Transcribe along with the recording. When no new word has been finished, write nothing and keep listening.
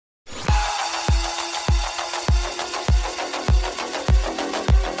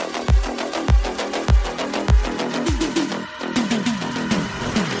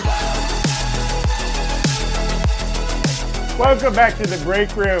Welcome back to the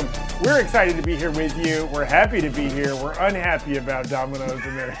break room. We're excited to be here with you. We're happy to be here. We're unhappy about Domino's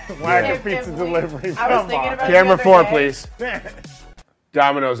and their lack of pizza delivery. Camera 4, please.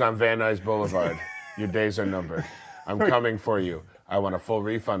 Domino's on Van Nuys Boulevard. Your days are numbered. I'm coming for you. I want a full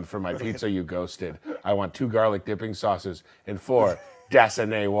refund for my pizza you ghosted. I want 2 garlic dipping sauces and 4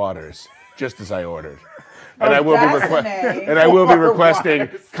 Dassanet waters, just as I ordered. And I will be requesting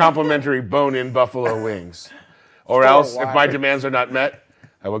complimentary bone-in buffalo wings. Or else, if my demands are not met,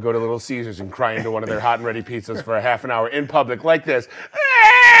 I will go to Little Caesars and cry into one of their hot and ready pizzas for a half an hour in public like this.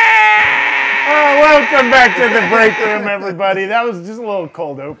 Welcome back to the break room, everybody. That was just a little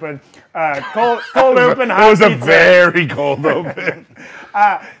cold open. Cold open, hot It was pizza. a very cold open.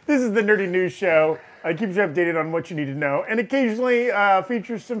 This is the Nerdy News Show. It keeps you updated on what you need to know, and occasionally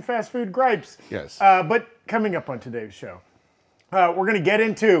features some fast food gripes. Yes. But coming up on today's show, we're going to get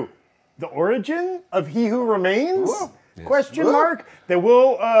into the origin of He Who Remains? Whoa. Question mark. They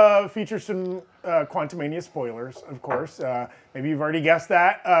will feature some Quantumania spoilers, of course. Maybe you've already guessed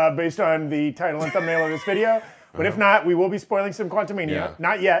that based on the title and thumbnail of this video. But if not, we will be spoiling some Quantumania. Yeah.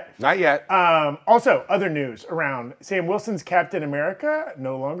 Not yet. Not yet. Also, other news around Sam Wilson's Captain America,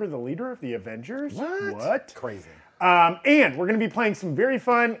 no longer the leader of the Avengers. What? Crazy. And we're going to be playing some very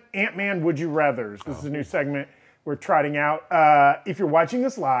fun Ant-Man Would You Rathers. This is a new segment we're trotting out. If you're watching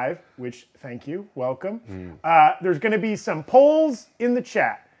this live, which thank you, welcome, there's going to be some polls in the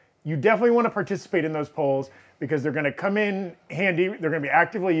chat. You definitely want to participate in those polls because they're going to come in handy. They're going to be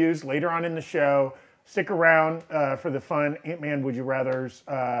actively used later on in the show. Stick around for the fun Ant-Man Would You Rathers.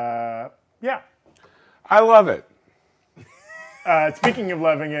 Yeah. I love it. Speaking of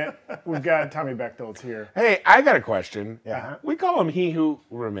loving it, we've got Tommy Bechtel's here. Hey, I got a question. Yeah. We call him He Who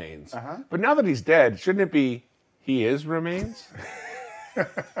Remains. But now that he's dead, shouldn't it be He Is Remains?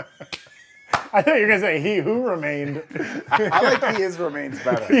 I thought you were going to say He Who Remained. I like He Is Remains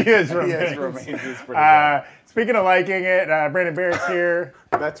better. He Is He Remains. Is Remains is pretty good. Speaking of liking it, Brandon Barrett's here.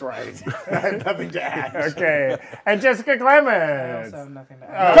 That's right. I have nothing to add. Okay. And Jessica Clemens. I have nothing to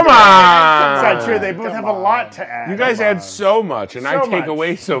add. Come on! It's not true. They both have a lot to add. You guys add so much, and I So take much.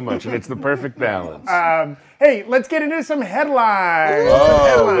 away so much, and it's the perfect balance. Hey, let's get into some headlines.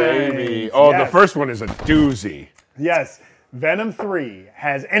 Oh, baby. Oh, Yes. the first one is a doozy. Yes. Venom 3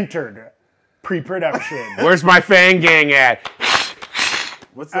 has entered pre-production. Where's my Fang Gang at?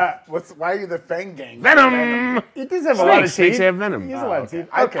 Why are you the Fang Gang? Venom! It does have a lot of teeth. Snakes have venom. He has a lot of teeth.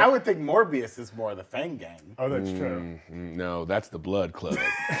 I Okay. would think Morbius is more the Fang Gang. Oh, that's true. No, that's the Blood Club.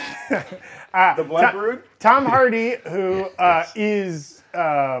 The Blood Brood? Tom Hardy, who is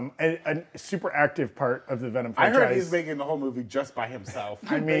a super active part of the Venom I franchise. heard he's making the whole movie just by himself.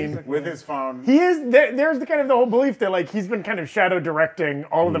 I mean, with his phone. he is. There's the kind of the whole belief that like he's been kind of shadow directing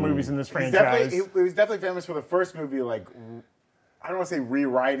all of the movies in this franchise. He was definitely famous for the first movie, like, I don't want to say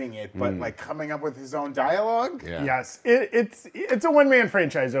rewriting it, but like coming up with his own dialogue. Yeah. Yes, it's a one-man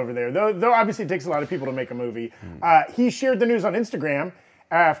franchise over there. Though obviously it takes a lot of people to make a movie. He shared the news on Instagram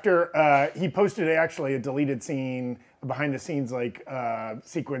after he posted actually a deleted scene, behind the scenes like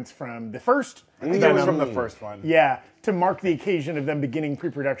sequence from the first. I think it was from the first one. Yeah, to mark the occasion of them beginning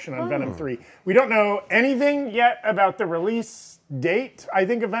pre-production on Venom 3. We don't know anything yet about the release date, I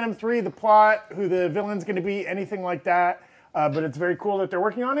think, of Venom 3, the plot, who the villain's going to be, anything like that. But it's very cool that they're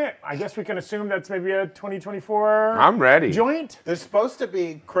working on it. I guess we can assume that's maybe a 2024 I'm ready. joint. There's supposed to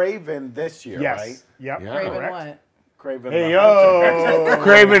be Craven this year, Yes. right? Yep. Yeah. Raven Correct. what? Craven. Hey, the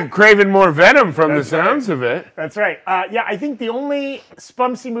Hunter. yo. Craving more Venom from That's the right. sounds of it. That's right. Yeah, I think the only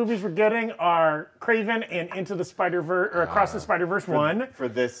Spumsy movies we're getting are Craven and Into the Spider-Verse, or Across the Spider-Verse 1. For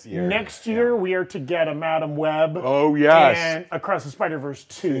this year. Next year, we are to get a Madam Web. Oh, yes. And Across the Spider-Verse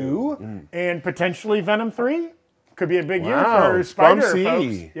 2. And potentially Venom 3. Could be a big year Wow, for Spider, Spumsy.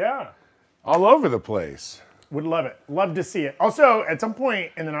 folks. Yeah. All over the place. Would love it. Love to see it. Also, at some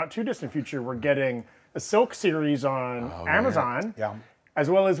point in the not too distant future, we're getting a Silk series on Amazon. Yeah. As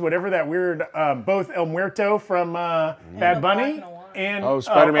well as whatever that weird, both El Muerto from Bad Bunny Black Noir. and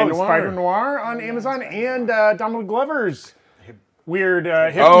Spider-Man Noir. Spider Noir on Amazon and Donald Glover's weird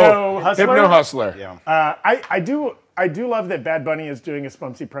Hypno Hustler. Hypno Hustler. Yeah. I do love that Bad Bunny is doing a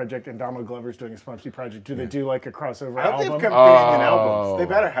Spumsy project and Donald Glover's doing a Spumsy project. Do they do like a crossover I hope they have album? companion albums. They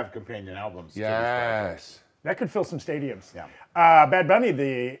better have companion albums. Yes. That could fill some stadiums. Yeah. Bad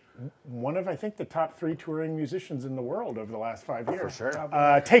Bunny, one of I think the top 3 touring musicians in the world over the last 5 years. For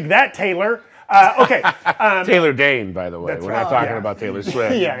sure. Take that, Taylor. Okay. Taylor Dane, by the way. That's We're right. not talking Yeah. about Taylor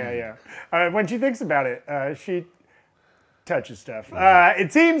Swift. Yeah. When she thinks about it, she touches stuff.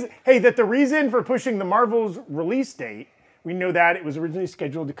 It seems, hey, that the reason for pushing the Marvel's release date, we know that it was originally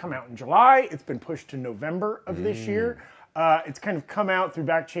scheduled to come out in July. It's been pushed to November of this year. It's kind of come out through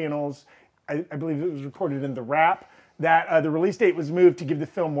back channels. I believe it was reported in The Wrap that the release date was moved to give the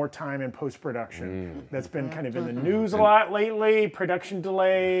film more time in post-production. That's been kind of in the news a lot lately. Production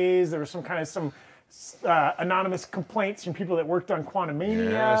delays. There was some anonymous complaints from people that worked on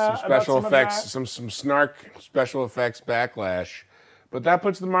Quantumania. Yeah, some special effects, some snark special effects backlash. But that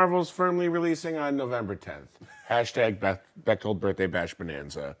puts the Marvels firmly releasing on November 10th. Hashtag Bechtold Birthday Bash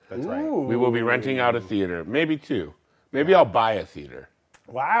Bonanza. That's right. We will be renting out a theater, maybe 2. Maybe I'll buy a theater.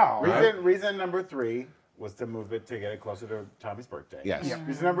 Wow. Reason number 3 was to move it to get it closer to Tommy's birthday. Yes. Yeah.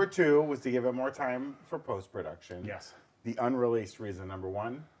 Reason number 2 was to give it more time for post-production. Yes. The unreleased reason number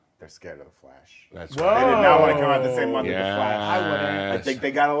 1, they're scared of the Flash. That's Whoa. right. They did not want to come out the same month as the Yes. Flash. I wouldn't. I think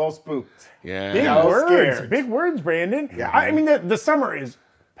they got a little spooked. Yeah. Big I was words. scared. Big words, Brandon. Yeah. I mean, the summer is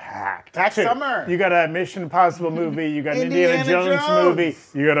packed. Packed too. summer. You got a Mission Impossible movie. You got an Indiana Indiana Jones Jones. movie.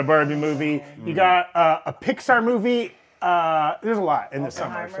 You got a Barbie movie. You got a Pixar movie. There's a lot in the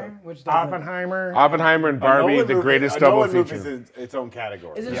summer. So. Oppenheimer, which doesn't- Oppenheimer. Oppenheimer and Barbie, Nolan the movie- greatest a double Nolan movie feature. is its own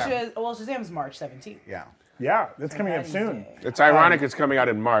category. Is it Yeah. Shazam's March 17th. Yeah. Yeah, that's coming up Patty's soon. Day. It's ironic it's coming out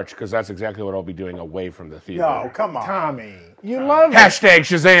in March because that's exactly what I'll be doing away from the theater. No, come on. Tommy, you love it. Hashtag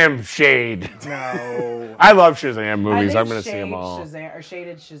Shazam shade. No, I love Shazam movies. I I'm think going to see them Shade all. Shazam, or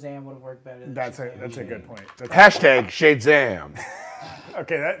Shaded Shazam would have worked better than that's Shazam. a good point. Hashtag Shazam.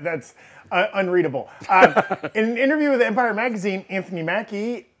 Okay, that's unreadable. In an interview with Empire Magazine, Anthony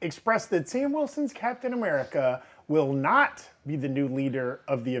Mackie expressed that Sam Wilson's Captain America will not be the new leader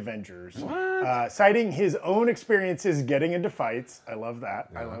of the Avengers, citing his own experiences getting into fights. I love that.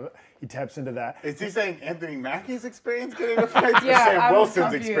 I love it. He taps into that. Is he saying Anthony Mackie's experience getting into fights? Yeah, or Sam I was Wilson's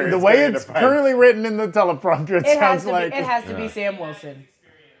confused. experience The way getting it's into fights? currently written in the teleprompter, it sounds like it has to be Sam Wilson.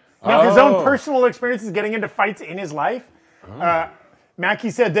 now, his own Oh. personal experiences getting into fights in his life.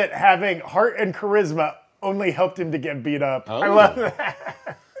 Mackie said that having heart and charisma only helped him to get beat up. I love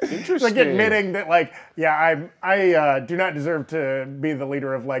that. Interesting. Like admitting that, like, yeah, I do not deserve to be the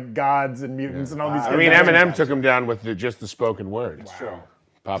leader of like gods and mutants and all these. I mean, things. Eminem took him down with just the spoken words. True.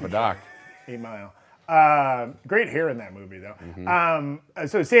 Papa Doc. 8 Mile. Great hair in that movie, though.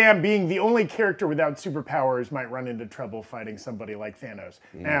 So Sam, being the only character without superpowers, might run into trouble fighting somebody like Thanos.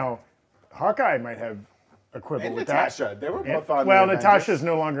 Now, Hawkeye might have a quibble And with Natasha. They were both on well, the Natasha's Avengers.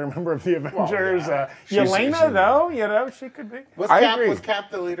 no longer a member of the Avengers. yeah. Yelena, though, you know, she could be. Was I Cap, agree. was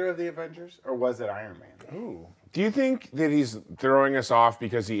Cap the leader of the Avengers? Or was it Iron Man? Ooh. Do you think that he's throwing us off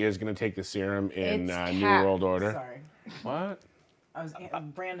because he is going to take the serum in It's New Cap. World Order? Sorry. What?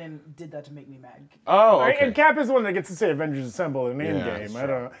 Brandon did that to make me mad. Oh, Right, okay. and Cap is the one that gets to say Avengers Assemble in Endgame. that's I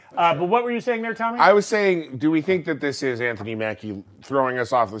don't know. But what were you saying there, Tommy? I was saying, do we think that this is Anthony Mackie throwing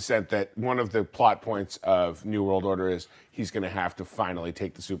us off the scent that one of the plot points of New World Order is he's going to have to finally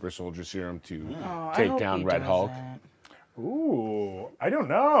take the super soldier serum to take down Red Hulk? Ooh, I don't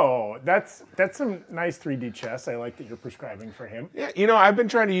know. That's some nice 3D chess. I like that you're prescribing for him. Yeah, you know, I've been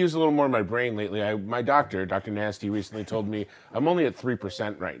trying to use a little more of my brain lately. My doctor, Dr. Nasty, recently told me I'm only at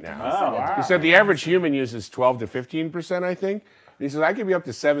 3% right now. Oh, wow. He said the average human uses 12 to 15%, I think. And he says I could be up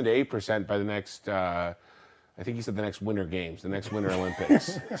to 7 to 8% by the next, I think he said the next Winter Games, the next Winter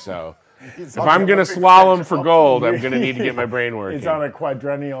Olympics. So if on I'm the going to Olympic slalom for schedule. gold, I'm going to need to get my brain working. It's on a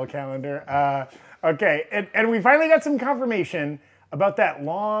quadrennial calendar. Okay, and we finally got some confirmation about that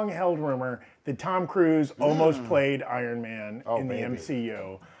long-held rumor that Tom Cruise almost played Iron Man in the baby.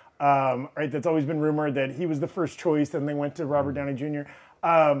 MCU. Right, that's always been rumored that he was the first choice, then they went to Robert Downey Jr.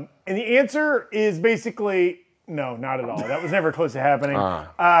 And the answer is basically no, not at all. That was never close to happening.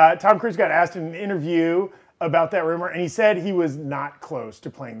 Tom Cruise got asked in an interview about that rumor, and he said he was not close to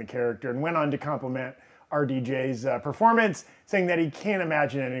playing the character and went on to compliment RDJ's performance, saying that he can't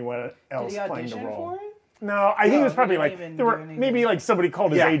imagine anyone else Did he playing the audition role. for it? No, I think it was he probably didn't like even there were do anything. maybe like somebody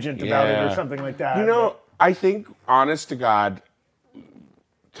called his Yeah. agent about it or Yeah. something like that. You know, I think, honest to God,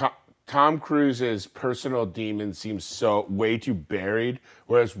 Tom Cruise's personal demons seem so way too buried,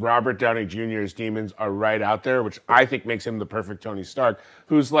 whereas Robert Downey Jr.'s demons are right out there, which I think makes him the perfect Tony Stark,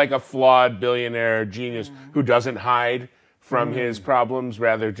 who's like a flawed billionaire genius who doesn't hide from his problems,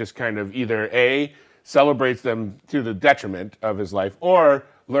 rather just kind of either A, celebrates them to the detriment of his life, or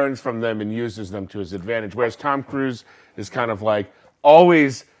learns from them and uses them to his advantage. Whereas Tom Cruise is kind of like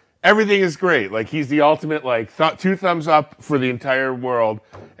always, everything is great. Like he's the ultimate, like 2 thumbs up for the entire world.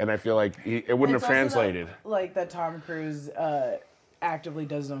 And I feel like it wouldn't It's have also translated. like that Tom Cruise actively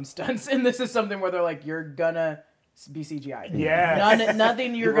does his own stunts, and this is something where they're like, you're gonna be CGI. Yes.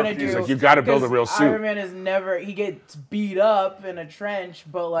 Nothing you're gonna do. refuse. Like, you gotta build a 'Cause real suit. Iron Man is never. He gets beat up in a trench,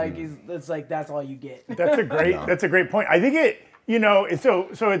 but like it's like that's all you get. That's a great point. I think it, you know, so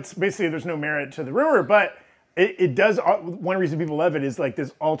it's basically there's no merit to the rumor, but it does. One reason people love it is like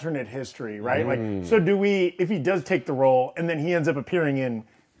this alternate history, right? Like, so do we? If he does take the role and then he ends up appearing in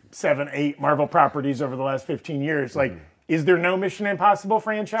 7, 8 Marvel properties over the last 15 years, like. Is there no Mission Impossible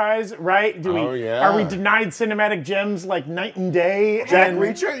franchise, right? Are we denied cinematic gems like night and day? Jack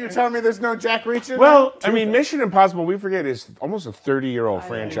Reacher? You're telling me there's no Jack Reacher? Well, I mean, Mission Impossible, we forget, is almost a 30-year-old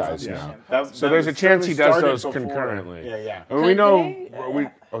franchise now. So there's a chance he does those concurrently. Yeah. And we know...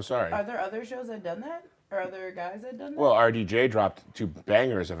 sorry. Are there other shows that have done that? Or other guys that have done that? Well, RDJ dropped 2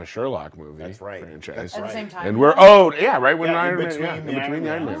 bangers of a Sherlock movie. That's right. Franchise. At the same time. And we're right when Yeah, Iron Man, in between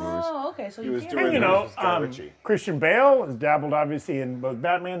the Iron Man movies. Oh, okay. So you was can't. doing And, Ritchie. Christian Bale has dabbled obviously in both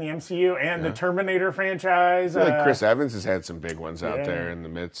Batman, the MCU, and the Terminator franchise. I feel like Chris Evans has had some big ones out there in the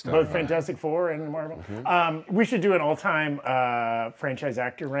midst of... Both Fantastic Four and Marvel. We should do an all-time franchise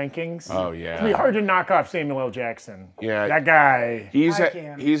actor rankings. Oh, yeah. It'd be hard to knock off Samuel L. Jackson. Yeah. That guy. He's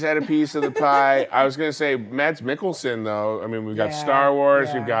I had a piece of the pie. I was going to say Mads Mikkelsen, though. I mean, we've got Yeah, Star Wars.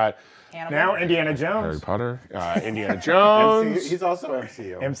 yeah. We've got Hannibal. Now Indiana Harry Jones. Potter, Indiana Jones. He's also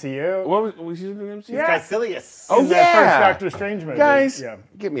MCU. MCU. What was he in the MCU? Yeah. Caecilius. Oh, In that yeah. first Doctor Strange movie. Guys, Yeah.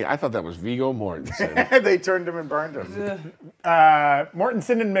 get me. I thought that was Viggo Mortensen. They turned him and burned him.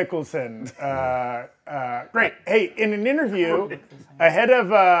 Mortensen and Mickelson. Great. Hey, in an interview ahead of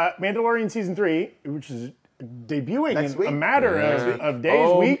Mandalorian Season 3, which is debuting Next in week. a matter of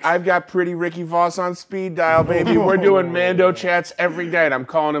days, weeks. I've got pretty Ricky Voss on speed dial, baby. We're doing Mando chats every night. I'm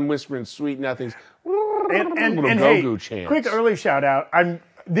calling him, whispering sweet nothings. And Little hey, Grogu chants. quick early shout out.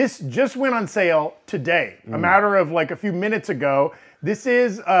 This just went on sale today, a matter of like a few minutes ago. This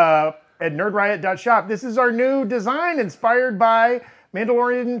is at nerdriot.shop. This is our new design inspired by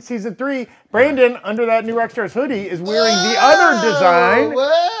Mandalorian Season 3. Brandon, under that new Rockstars hoodie, is wearing the other design.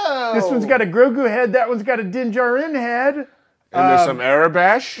 Whoa! This one's got a Grogu head. That one's got a Din Djarin head. And there's some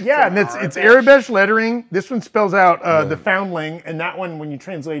Arabash. Yeah, and it's Arabesh lettering. This one spells out the Foundling, and that one, when you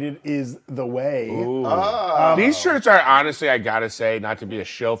translate it, is the Way. These shirts are, honestly, I gotta say, not to be a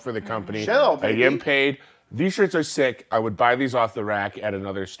shill for the company. Shill, I baby. am paid. These shirts are sick. I would buy these off the rack at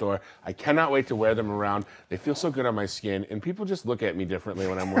another store. I cannot wait to wear them around. They feel so good on my skin, and people just look at me differently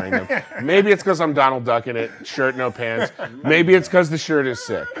when I'm wearing them. Maybe it's because I'm Donald Duck in it, shirt, no pants. Maybe it's because the shirt is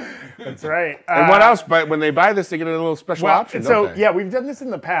sick. That's right. And what else? But when they buy this, they get a little special option, so don't they? yeah, we've done this in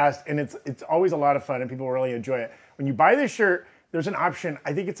the past, and it's always a lot of fun, and people really enjoy it. When you buy this shirt, there's an option.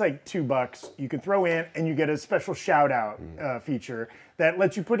 I think it's like $2. You can throw in, and you get a special shout out feature that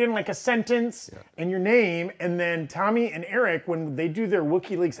lets you put in like a sentence and your name, and then Tommy and Eric, when they do their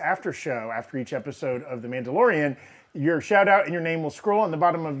WikiLeaks after show after each episode of The Mandalorian, your shout out and your name will scroll on the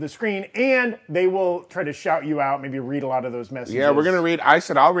bottom of the screen, and they will try to shout you out, maybe read a lot of those messages. Yeah, we're gonna read. I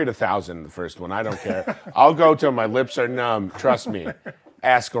said I'll read 1,000 the first one. I don't care. I'll go till my lips are numb. Trust me.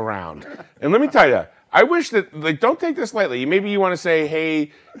 Ask around. And let me tell you, I wish that, like, don't take this lightly. Maybe you want to say,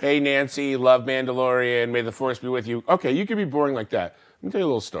 hey, Nancy, love Mandalorian, may the force be with you. Okay, you can be boring like that. Let me tell you a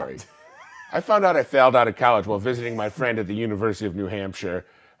little story. I found out I failed out of college while visiting my friend at the University of New Hampshire.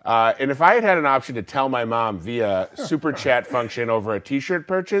 And if I had had an option to tell my mom via super chat function over a t-shirt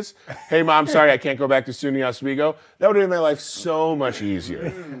purchase, hey, Mom, sorry, I can't go back to SUNY Oswego, that would have made my life so much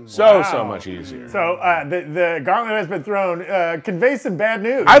easier. So much easier. So the gauntlet has been thrown. Convey some bad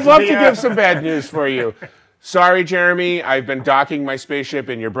news. I'd love to give some bad news for you. Sorry, Jeremy, I've been docking my spaceship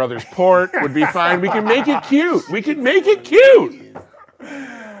in your brother's port. Would be fine. We can make it cute. We can make it cute.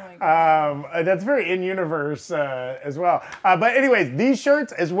 That's very in-universe as well. But anyways, these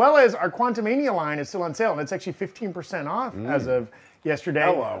shirts, as well as our Quantumania line, is still on sale, and it's actually 15% off as of yesterday.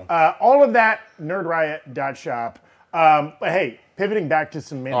 Hello. All of that, nerdriot.shop. But hey, pivoting back to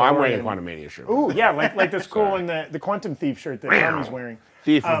some Mandalorian. Oh, I'm wearing a Quantumania shirt. Ooh, yeah, like the skull and the Quantum Thief shirt that Tommy's wearing.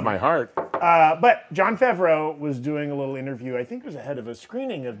 Thief of my heart. But Jon Favreau was doing a little interview, I think it was ahead of a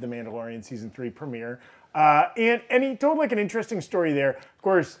screening of The Mandalorian Season 3 premiere. And he told like an interesting story there. Of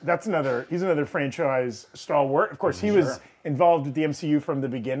course, he's another franchise stalwart. Of course, he was involved with the MCU from the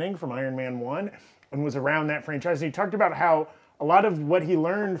beginning, from Iron Man 1, and was around that franchise. And he talked about how a lot of what he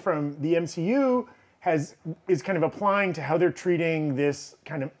learned from the MCU is kind of applying to how they're treating this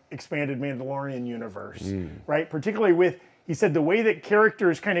kind of expanded Mandalorian universe, right? Particularly with, he said, the way that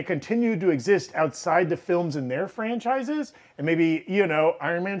characters kind of continue to exist outside the films in their franchises, and maybe,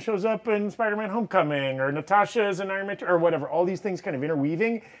 Iron Man shows up in Spider-Man Homecoming, or Natasha is in Iron Man 2, or whatever, all these things kind of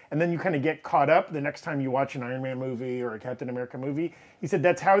interweaving, and then you kind of get caught up the next time you watch an Iron Man movie or a Captain America movie. He said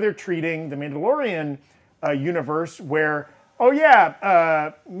that's how they're treating the Mandalorian universe, where,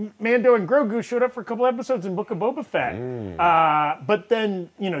 Mando and Grogu showed up for a couple episodes in Book of Boba Fett. But then,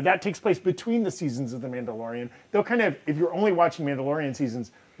 that takes place between the seasons of The Mandalorian. They'll kind of, if you're only watching Mandalorian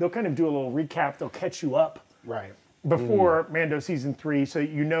seasons, they'll kind of do a little recap. They'll catch you up Right. before Mando season 3, so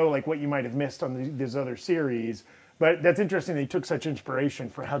you know like what you might have missed on these other series. But that's interesting. They took such inspiration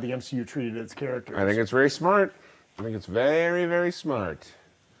for how the MCU treated its characters. I think it's very smart. I think it's very, very smart.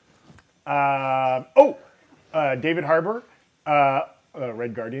 David Harbour,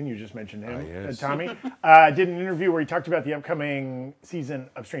 Red Guardian, you just mentioned him, yes. Tommy, did an interview where he talked about the upcoming season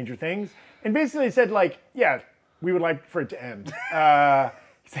of Stranger Things, and basically said, like, yeah, we would like for it to end.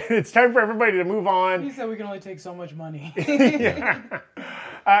 He said it's time for everybody to move on. He said we can only take so much money.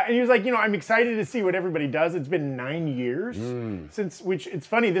 And he was like, I'm excited to see what everybody does. It's been 9 years since, which it's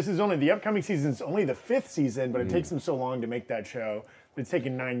funny, this is only, the upcoming season's only the 5th season, but it takes them so long to make that show. It's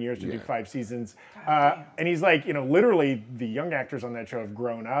taken 9 years to do 5 seasons. And he's like, literally the young actors on that show have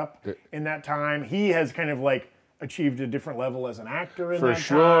grown up in that time. He has kind of like achieved a different level as an actor in that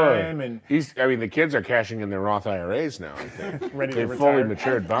time. And the kids are cashing in their Roth IRAs now, I think. ready to They've retire. fully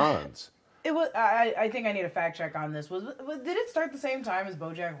matured bonds. It was. I think I need a fact check on this. Did it start the same time as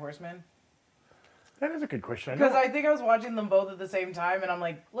BoJack Horseman? That is a good question. Because I think I was watching them both at the same time, and I'm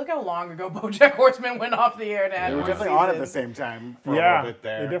like, look how long ago BoJack Horseman went off the air and had They were one definitely on at the season. same time for a yeah, little bit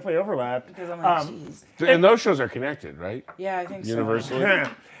there. they definitely overlapped. Because I'm like, jeez. And those shows are connected, right? Yeah, I think Universally.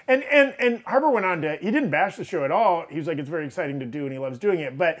 Yeah. And Harbour went on to, he didn't bash the show at all. He was like, it's very exciting to do and he loves doing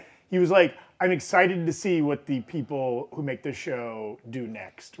it. But he was like, I'm excited to see what the people who make this show do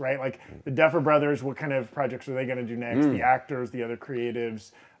next, right? Like the Duffer Brothers, what kind of projects are they going to do next? The actors, the other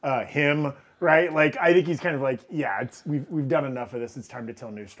creatives, him, right? Like, I think he's kind of like, yeah, we've done enough of this. It's time to tell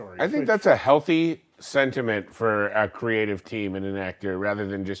new stories. I think that's a healthy sentiment for a creative team and an actor, rather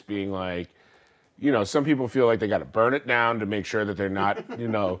than just being like, some people feel like they got to burn it down to make sure that they're not,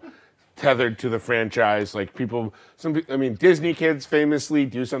 tethered to the franchise. Like Disney kids famously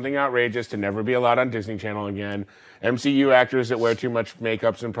do something outrageous to never be allowed on Disney Channel again. MCU actors that wear too much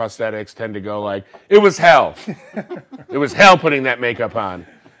makeups and prosthetics tend to go like, it was hell. It was hell putting that makeup on.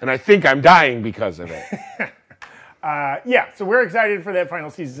 And I think I'm dying because of it. So we're excited for that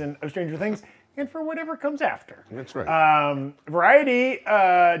final season of Stranger Things and for whatever comes after. That's right. Variety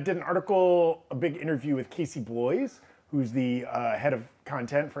did an article, a big interview with Casey Bloys, who's the head of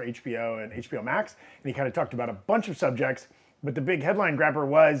content for HBO and HBO Max, and he kind of talked about a bunch of subjects, but the big headline grabber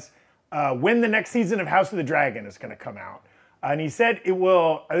was when the next season of House of the Dragon is going to come out. And he said it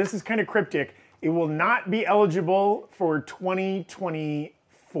will, this is kind of cryptic, it will not be eligible for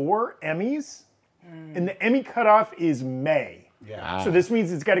 2024 Emmys, and the Emmy cutoff is May. Yeah. So this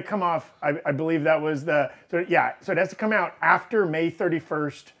means it's got to come off, I believe that was so it has to come out after May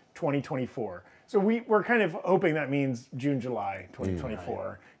 31st, 2024. So we're kind of hoping that means June, July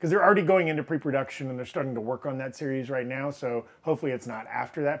 2024, because they're already going into pre-production and they're starting to work on that series right now. So hopefully it's not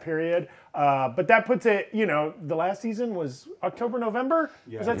after that period. But that puts it, the last season was October, November.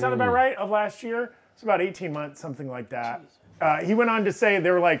 Yeah. Does that sound about right, of last year? It's about 18 months, something like that. He went on to say,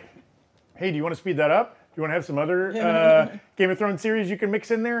 they were like, hey, do you want to speed that up? Do you want to have some other Game of Thrones series you can mix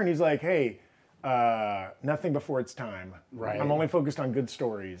in there? And he's like, hey, nothing before it's time. Right. I'm only focused on good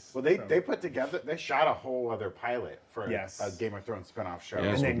stories. Well, they shot a whole other pilot for a Game of Thrones spinoff show.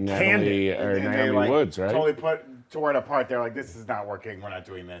 Yes, and with then Naomi Woods, right? Totally tore it apart. They're like, this is not working. We're not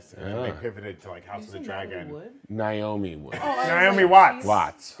doing this. And then they pivoted to like House of the Dragon. Naomi Woods. Naomi Watts.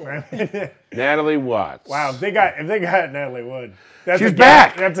 Natalie Watts. Wow, if they got Natalie Wood, she's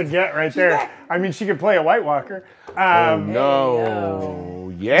back. That's a get right there. Back. I mean, she could play a White Walker.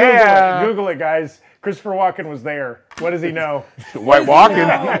 No. Yeah. Google it, guys. Christopher Walken was there. What does he know? White Walking.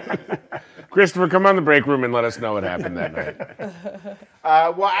 Christopher, come on the break room and let us know what happened that night.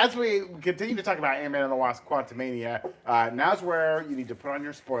 Well, as we continue to talk about Ant-Man and the Wasp: Quantumania, now's where you need to put on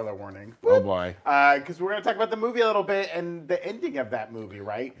your spoiler warning. Oh boy. Because we're going to talk about the movie a little bit and the ending of that movie,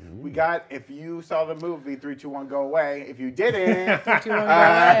 right? We got, if you saw the movie, 3, 2, 1, go away. If you didn't, 3, 2, 1, go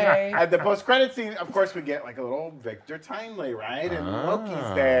away. at the post-credit scene, of course, we get like a little Victor Timely, right? And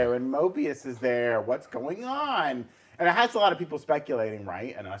Loki's there, and Mobius is there. What's going on? And it has a lot of people speculating,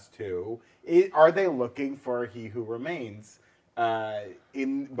 right? And us too. Are they looking for He Who Remains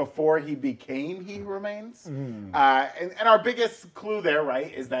before he became He Who Remains? And our biggest clue there,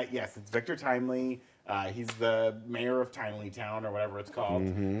 right, is that yes, it's Victor Timely. He's the mayor of Timely Town or whatever it's called.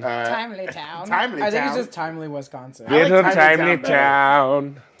 Timely Town. Timely I think Town. it's just Timely, Wisconsin. I like Little Timely Timely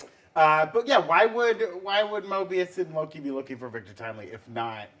Town. But yeah, why would Mobius and Loki be looking for Victor Timely if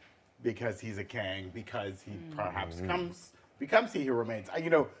not because he's a Kang, because he perhaps becomes He Who Remains?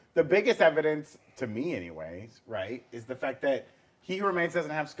 The biggest evidence, to me anyways, right, is the fact that He Who Remains doesn't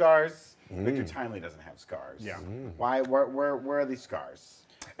have scars, Victor Timely doesn't have scars. Yeah. Why? Where are these scars?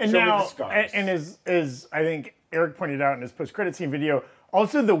 And Show me now, the scars. and as I think Eric pointed out in his post-credit scene video,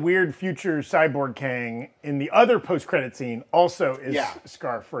 Also, the weird future cyborg Kang in the other post-credit scene also is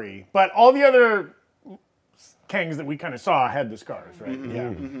scar-free. But all the other Kangs that we kind of saw had the scars, right?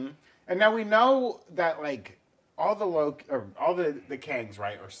 And now we know that like all the Kangs,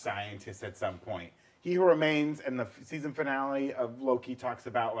 right, are scientists at some point. He Who Remains and the season finale of Loki talks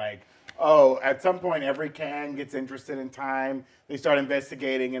about like, oh, at some point every Kang gets interested in time. They start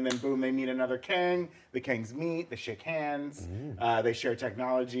investigating, and then boom, they meet another Kang. The Kangs meet, they shake hands, they share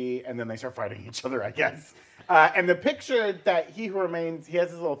technology, and then they start fighting each other, I guess. And the picture that He Who Remains, he has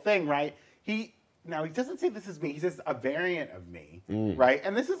this little thing, right? Now, he doesn't say this is me. He says a variant of me, right?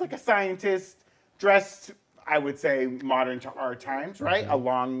 And this is like a scientist dressed, I would say, modern to our times, right? A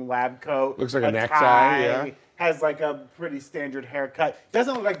long lab coat. Looks like a necktie, tie, has like a pretty standard haircut.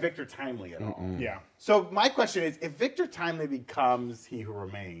 Doesn't look like Victor Timely at all. Yeah. So my question is, if Victor Timely becomes He Who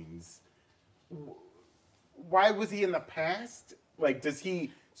Remains, why was he in the past? Like, does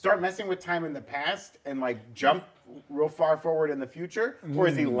he start messing with time in the past and like jump real far forward in the future, or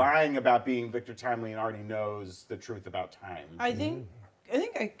is he lying about being Victor Timely and already knows the truth about time? I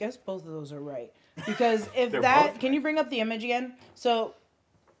guess both of those are right, because if They're that, both can you bring up the image again? So,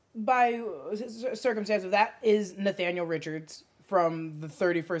 by circumstance of that is Nathaniel Richards from the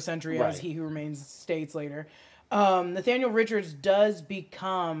 31st century, as He Who Remains states later. Nathaniel Richards does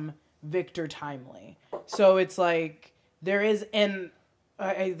become Victor Timely, so it's like there is an.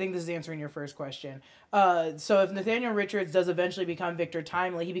 I think this is answering your first question. So if Nathaniel Richards does eventually become Victor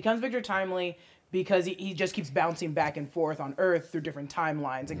Timely, he becomes Victor Timely because he just keeps bouncing back and forth on Earth through different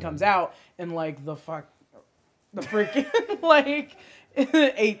timelines and comes out in like the freaking like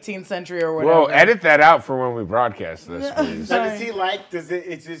 18th century or whatever. Whoa, edit that out for when we broadcast this, please. But does he like,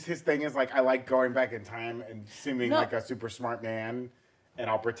 it's just his thing is like, I like going back in time and seeming like a super smart man. And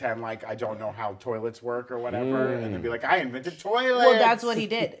I'll pretend like I don't know how toilets work or whatever, and then be like, I invented toilets. Well, that's what he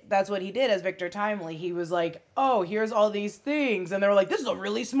did. That's what he did as Victor Timely. He was like, oh, here's all these things. And they were like, this is a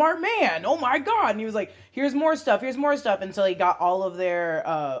really smart man. Oh my God. And he was like, here's more stuff, until he got all of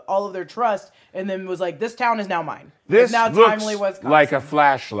their trust, and then was like, this town is now mine. This now looks Timely, Wisconsin. like a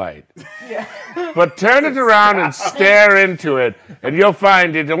flashlight. Yeah. But turn it around and stare into it, and you'll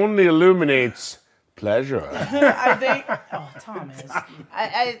find it only illuminates pleasure. I think. Oh, Thomas.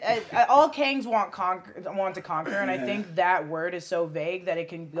 All Kangs want to conquer, and I think that word is so vague that it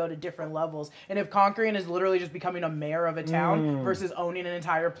can go to different levels. And if conquering is literally just becoming a mayor of a town versus owning an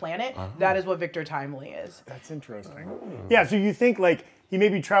entire planet, that is what Victor Timely is. That's interesting. Yeah, so you think like he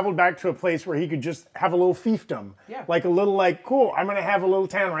maybe traveled back to a place where he could just have a little fiefdom. Yeah. Like a little like, cool, I'm going to have a little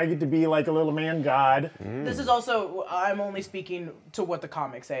town where I get to be like a little man god. This is also, I'm only speaking to what the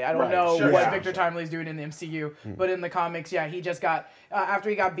comics say. I don't know what Victor Timely's doing in the MCU, but in the comics, he just got, after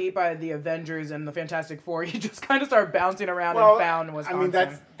he got beat by the Avengers and the Fantastic Four, he just kind of started bouncing around and found Wisconsin. I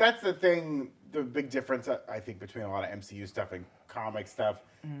mean, that's the thing, the big difference, I think, between a lot of MCU stuff and comic stuff.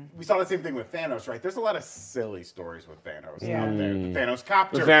 We saw the same thing with Thanos, right? There's a lot of silly stories with Thanos out there. The Thanos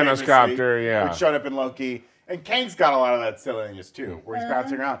copter. The Thanos copter, which showed up in Loki. And Kang's got a lot of that silliness, too, where he's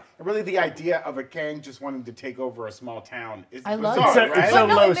bouncing around. And really the idea of a Kang just wanting to take over a small town is bizarre, right? It's so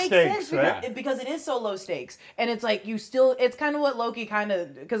low it makes stakes, sense right? because it is so low stakes. And it's like it's kind of what Loki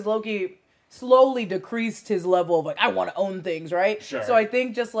because Loki slowly decreased his level of like, I want to own things, right? Sure. So I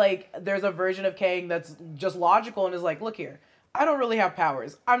think just like there's a version of Kang that's just logical and is like, look here, I don't really have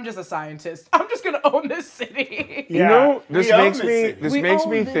powers. I'm just a scientist. I'm just gonna own this city. You know, this makes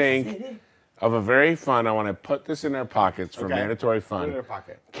me think city. of a very fun, I want to put this in our pockets for mandatory fun. Put it in our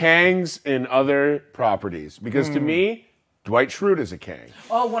pocket. Kangs in other properties. Because to me, Dwight Schrute is a Kang.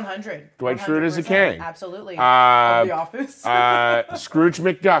 Oh, 100. Dwight Schrute is a Kang. Absolutely. Of The Office. Scrooge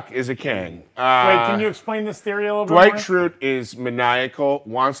McDuck is a Kang. Wait, can you explain this theory a little bit Dwight more? Schrute is maniacal,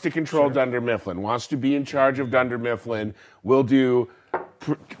 wants to control Dunder Mifflin, wants to be in charge of Dunder Mifflin, will do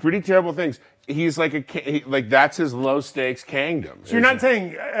pretty terrible things. He's like like that's his low stakes Kangdom. So you're not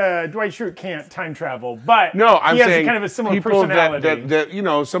saying Dwight Schrute can't time travel, but No, I'm he has saying kind of a similar people personality. that you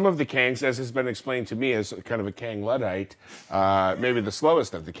know, some of the Kangs, as has been explained to me, as kind of a Kang Luddite, maybe the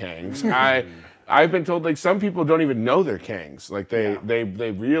slowest of the Kangs. I've been told like some people don't even know they're Kangs. Like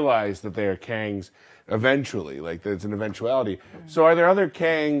they realize that they are Kangs eventually. Like there's an eventuality. So are there other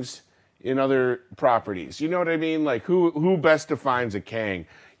Kangs in other properties? You know what I mean? Like who best defines a Kang?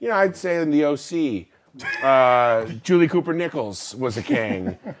 You know, I'd say in the OC, Julie Cooper Nichols was a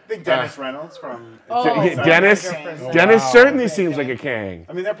Kang. I think Dennis Reynolds from. Dennis Wow. certainly seems like a Kang.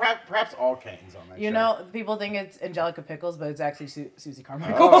 I mean, they're perhaps all Kangs on that You show. know, people think it's Angelica Pickles, but it's actually Susie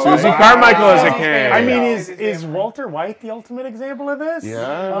Carmichael. Susie Carmichael is a Kang. I mean, is Walter White the ultimate example of this?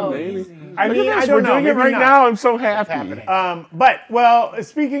 Yeah, Oh, maybe. easy. I mean, I We're don't know. doing it Maybe right not. now. I'm so happy. happening. But, well,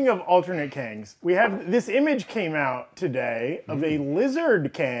 speaking of alternate Kangs, we have this image came out today of a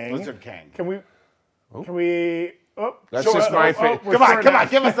lizard Kang. Lizard Kang. Can we? Oh, That's show just us- my face. we're Come on, showing come that. on,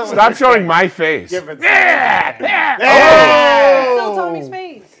 give us a Stop showing my face. Give it. Still Tommy's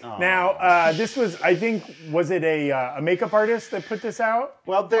face. Now, this was, I think, was it a makeup artist that put this out?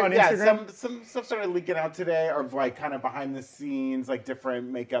 Well, there, on yeah, Instagram? some stuff started leaking out today of like kind of behind the scenes, like different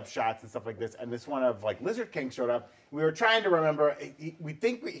makeup shots and stuff like this. And this one of like Lizard King showed up. We were trying to remember. We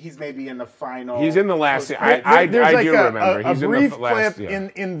think he's maybe in the final. He's in the last. post- I There's do like remember. a He's brief in the last. clip Yeah.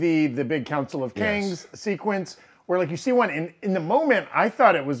 in the big Council of Kangs sequence where like you see one in the moment I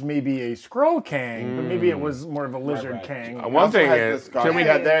thought it was maybe a Skrull Kang, but maybe it was more of a lizard right. Kang. One Also thing has is, the scar. can we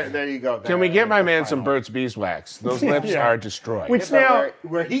Yeah, there you go. can we get my man some Burt's Beeswax? Those lips Yeah. are destroyed. Which But now,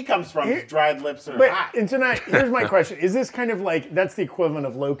 where he comes from, his dried lips are but hot. and tonight here's my question: is this kind of like that's the equivalent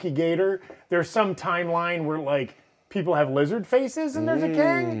of Loki Gator? There's some timeline where like people have lizard faces and there's a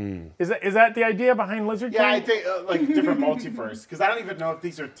Kang. Is that the idea behind Lizard Yeah, I Kang? think like different multiverse because I don't even know if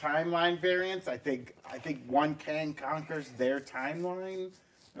these are timeline variants. I think one Kang conquers their timeline,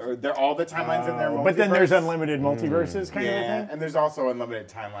 or they're all the timelines in their multiverse. But then there's unlimited multiverses kind of a yeah, thing. and there's also unlimited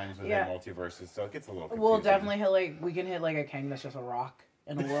timelines within Yeah. multiverses, so it gets a little confusing. We'll definitely hit we can hit like a Kang that's just a rock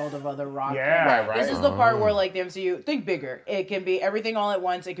in a world of other rock. Yeah. Right. This is the part where like the MCU think bigger. It can be everything all at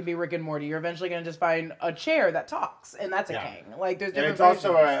once. It can be Rick and Morty. You're eventually gonna just find a chair that talks, and that's a Yeah. Kang. Like there's And different. it's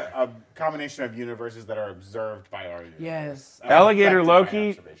also versions. a combination of universes that are observed by our universe. Yes. Alligator Affected by Loki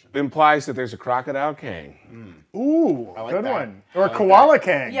observation. implies that there's a crocodile Kang. Ooh, like good that. one. Or like Koala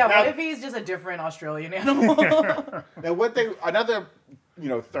Kang. Yeah. Now- What if he's just a different Australian animal? Now, another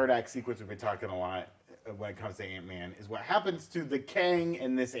third act sequence we've been talking a lot when it comes to Ant-Man is what happens to the Kang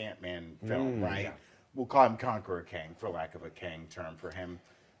in this Ant-Man film, right? Yeah. We'll call him Conqueror Kang, for lack of a Kang term for him.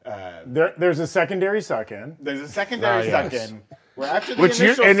 There's a secondary suck-in. There's a secondary yes. suck-in, where after the Which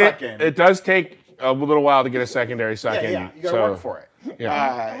initial suck-in... it does take a little while to get a secondary suck in. yeah, you gotta work for it.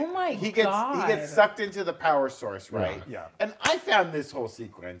 Yeah. Oh my he God. gets sucked into the power source, right? Yeah. And I found this whole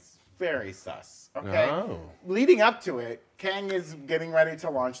sequence very sus. Okay. Oh. Leading up to it, Kang is getting ready to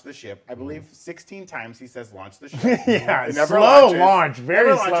launch the ship. I believe 16 times he says launch the ship. Yeah, He never slow launches. launch, very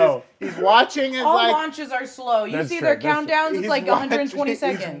Never launches. slow. He's watching as All like launches are slow. You That's see true, their that's true. countdowns. It's he's like watching- 120 He's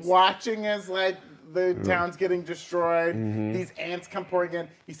seconds. watching as like the town's getting destroyed. These ants come pouring in.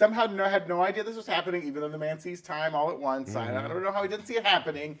 He somehow had no idea this was happening, even though the man sees time all at once. I don't know how he didn't see it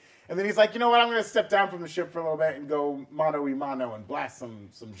happening. And then he's like, you know what? I'm going to step down from the ship for a little bit and go mano y mano and blast some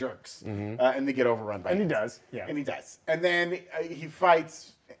jerks. And they get overrun by And he ants. does, yeah. And he does. And then he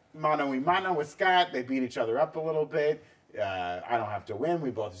fights mano y mano with Scott. They beat each other up a little bit. I don't have to win. We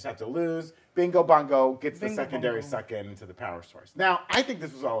both just have to lose. Bingo Bongo gets the Bingo secondary bongo. suck-in into the power source. Now, I think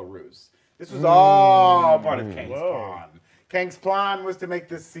this was all a ruse. This was all part of Kang's Whoa. plan. Kang's plan was to make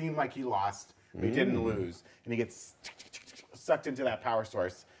this seem like he lost, but he didn't lose. And he gets sucked into that power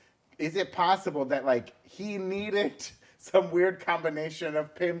source. Is it possible that like he needed some weird combination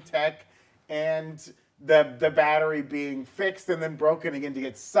of Pym Tech and the battery being fixed and then broken again to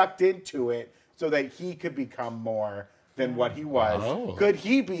get sucked into it so that he could become more than what he was? Oh. Could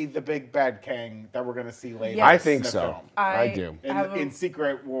he be the big bad Kang that we're going to see later? Yes. I in think the so. film? I do. In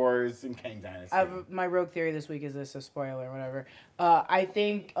Secret Wars and Kang Dynasty. My rogue theory this week is this a spoiler or whatever. I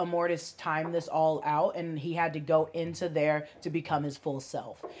think Immortus timed this all out, and he had to go into there to become his full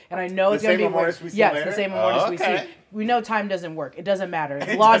self. And I know it's The going to same be weird. Immortus we see Yes, later? the same Immortus we Okay. see. We know time doesn't work. It doesn't matter.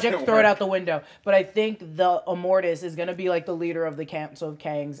 Logic, doesn't throw it work. out the window. But I think the Immortus is going to be like the leader of the Council of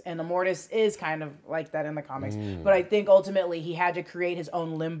Kangs, and Immortus is kind of like that in the comics. But I think ultimately he had to create his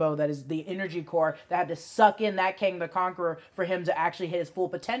own limbo that is the energy core that had to suck in that Kang the Conqueror for him to actually hit his full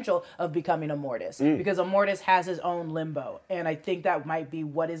potential of becoming Immortus. Because Immortus has his own limbo, and I think that might be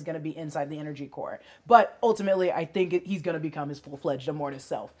what is going to be inside the energy core. But ultimately, I think he's going to become his full-fledged Immortus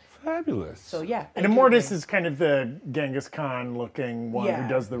self. Fabulous. So yeah. And Immortus is kind of the Genghis Khan looking one Yeah. who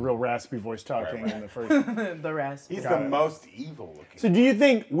does the real raspy voice talking in the first. the rest. He's the most evil looking. So do you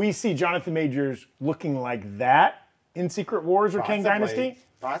think we see Jonathan Majors looking like that in Secret Wars or Kang Dynasty?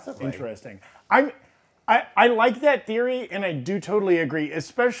 Possibly. Interesting. I like that theory, and I do totally agree,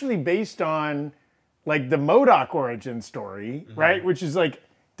 especially based on like the MODOK origin story, right? Which is like,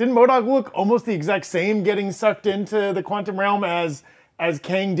 didn't MODOK look almost the exact same getting sucked into the quantum realm as as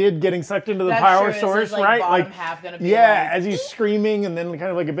Kang did getting sucked into the That's power true. Is his, source, like, right? bottom half gonna be, yeah, like, as he's screaming and then kind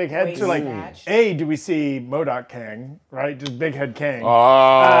of like a big head. So like, Waist do we see MODOK Kang, right? Just big head Kang.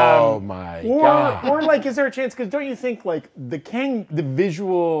 Oh my God. Or like, is there a chance? Because don't you think like the Kang, the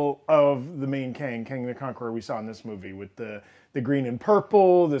visual of the main Kang, Kang the Conqueror, we saw in this movie with the green and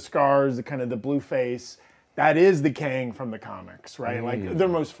purple, the scars, the kind of the blue face. That is the Kang from the comics, right? Like the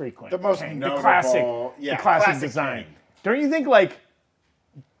most frequent, The most Kang, notable, the classic design. Kang. Don't you think like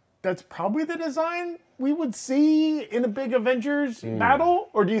that's probably the design we would see in a big Avengers battle,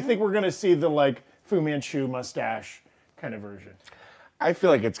 or do you think we're gonna see the like Fu Manchu mustache kind of version? I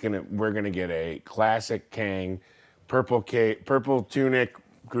feel like we're gonna get a classic Kang, purple cape, purple tunic,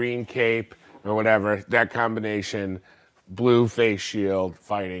 green cape, or whatever, that combination, blue face shield,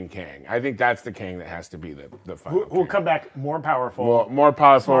 fighting Kang. I think that's the Kang that has to be the final Who'll Kang. come back more powerful, More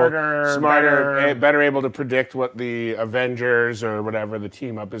powerful, smarter, better able to predict what the Avengers or whatever the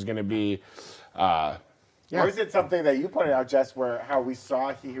team up is going to be. Or is it something that you pointed out, Jess, where how we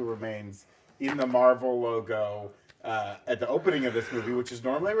saw He Who Remains in the Marvel logo at the opening of this movie, which is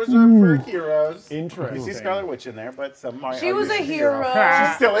normally reserved for heroes. Interesting. You see Scarlet Witch in there, but some might She was argue a she's hero.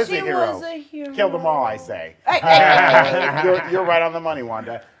 She still is She a hero. was a hero. Kill them all, I say. Hey, You're right on the money,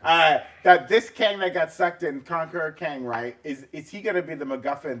 Wanda. That this Kang that got sucked in, Conqueror Kang, right? Is he going to be the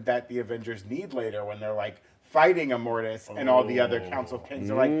MacGuffin that the Avengers need later when they're like fighting Immortus and all the other Council of Kangs?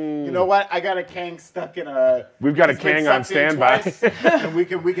 They're like, you know what? I got a Kang stuck in a. We've got a he's been Kang on sucked in standby. twice, and we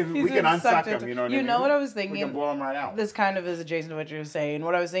can He's been unsuck sucked him. into- You know what I mean? You know what I was We thinking? can blow him right out. This kind of is adjacent to what you're saying.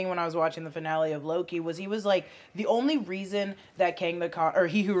 What I was thinking when I was watching the finale of Loki was he was like the only reason that Kang or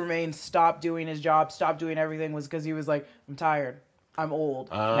He Who Remains stopped doing his job, stopped doing everything was because he was like, I'm tired. I'm old.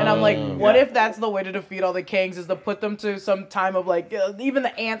 And I'm like, what if that's the way to defeat all the Kangs is to put them to some time of like, even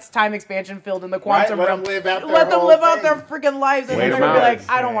the ants time expansion filled in the quantum Let realm. them live out their Let them whole live out thing. their freaking lives and Wait then 'em they're gonna be out. like,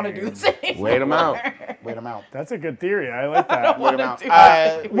 I don't want to do this anymore. Wait 'em out. Wait him out. That's a good theory. I like I that. don't want Wait 'em to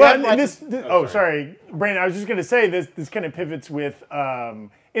out. do it. Well, Yeah, this sorry, Brandon. I was just going to say this kind of pivots with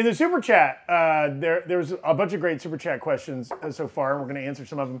in the super chat. There's a bunch of great super chat questions so far, and we're going to answer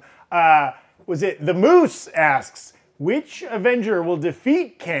some of them. Was it the Moose asks which Avenger will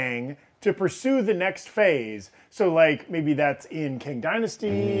defeat Kang to pursue the next phase? So like maybe that's in Kang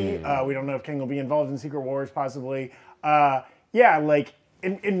Dynasty. We don't know if Kang will be involved in Secret Wars, possibly. Yeah, like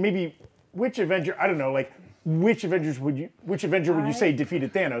and maybe which Avenger? I don't know, like. Which Avenger would you say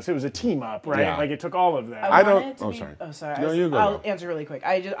defeated Thanos? It was a team up, right? Yeah. Like it took all of them. I don't- want it to oh, be- sorry. Oh, sorry. No, you go. I'll answer really quick.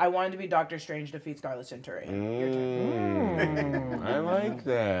 I wanted to be Doctor Strange defeat Scarlet Centurion. Your turn. I like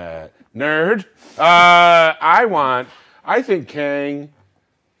that. Nerd. I think Kang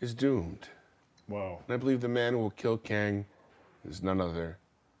is doomed. Whoa. And I believe the man who will kill Kang is none other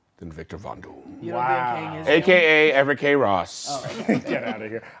than Victor Von Doom. You don't think Kang is AKA Everett K. Ross. Get out of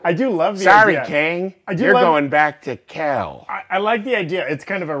here. I do love the Sorry, idea. Kang. I do You're love- going back to Cal. I like the idea. It's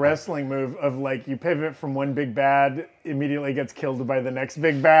kind of a wrestling move of like you pivot from one big bad, immediately gets killed by the next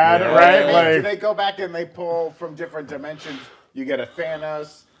big bad, Yeah. right? Do Like they go back and they pull from different dimensions? You get a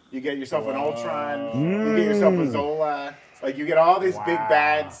Thanos, you get yourself an Ultron, you get yourself a Zola. Like you get all these big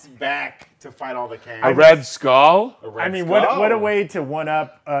bads back to fight all the Kangs. A Red Skull? A Red I mean, Skull. what a way to one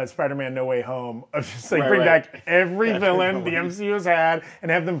up Spider-Man No Way Home of just like Right, bring right. back every villain the MCU has had and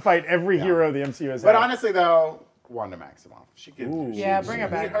have them fight every hero the MCU has But had. honestly, though, Wanda Maximoff, she could. Yeah, bring her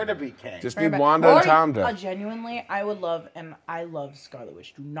We back. need her to beat Kang. Just Bring need it back. Wanda Or, and Tom to. genuinely, I would love, and I love Scarlet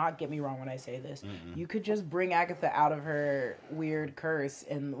Witch. Do not get me wrong when I say this. You could just bring Agatha out of her weird curse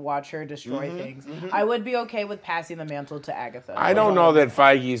and watch her destroy things. I would be okay with passing the mantle to Agatha. I don't know that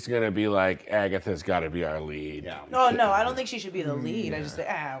Feige's going to be like, Agatha's got to be our lead. Yeah. No, I don't think she should be the lead. I just say,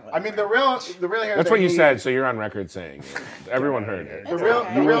 I mean, the real hero. That's they what you need- said, so you're on record saying it. Everyone heard it. The It's real,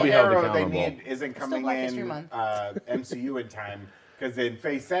 okay. the You real will be held hero they accountable. need isn't coming Black History in Month. MCU in time because in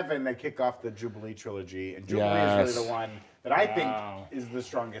Phase 7 they kick off the Jubilee trilogy, and Jubilee Yes. is really the one that I think is the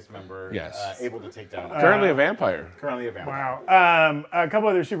strongest member Yes. able to take down. Currently a vampire. Currently a vampire. Wow. A couple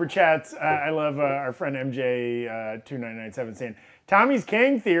other super chats. I love our friend MJ2997 saying, Tommy's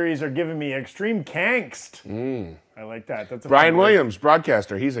Kang theories are giving me extreme kangst. I like that. That's a Brian fun word. Williams,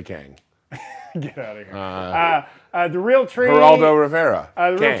 broadcaster, he's a Kang. Get out of here. The Real Tree. Geraldo Rivera. The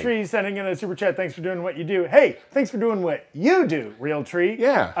Real Kang. Tree sending in a super chat. Thanks for doing what you do. Hey, thanks for doing what you do, Real Tree.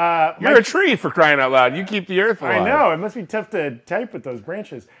 Yeah. You're a tree for crying out loud. You keep the earth alive. I know. It must be tough to type with those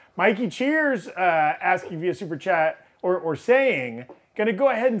branches. Mikey Cheers asking via super chat or saying, going to go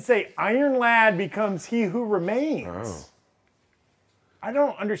ahead and say Iron Lad becomes He Who Remains. I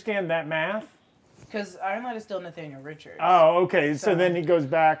don't understand that math. Because Iron Lad is still Nathaniel Richards. Oh, okay. So then he goes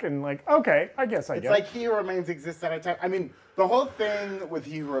back and like, okay, I guess. It's like He Who Remains exists at a time. I mean, The whole thing with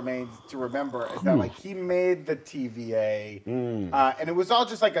He Who Remains to remember is that like he made the TVA, and it was all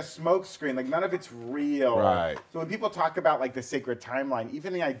just like a smoke screen. Like none of it's real. Right. So when people talk about like the sacred timeline,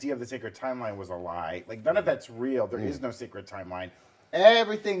 even the idea of the sacred timeline was a lie. Like none of that's real. There is no sacred timeline.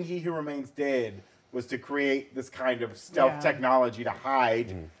 Everything He Who Remains did was to create this kind of stealth technology to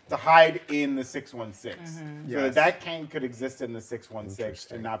hide in the 616. So that Kang could exist in the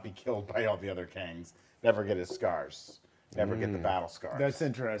 616 and not be killed by all the other Kangs. Never get his scars. Never get the battle scars. That's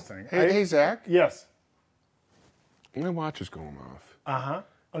interesting. Hey, Zach. Yes. My watch is going off. Uh-huh.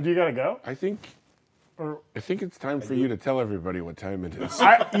 Oh, do you got to go? I think it's time for you to tell everybody what time it is.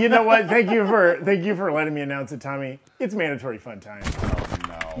 You know what? Thank you for letting me announce it, Tommy. It's mandatory fun time. Oh,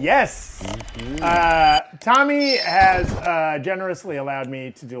 no. Yes. Tommy has generously allowed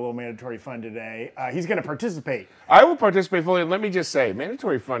me to do a little mandatory fun today. He's going to participate. I will participate fully. And let me just say,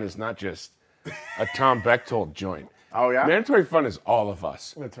 mandatory fun is not just a Tom Bechtold joint. Oh, yeah? Mandatory fun is all of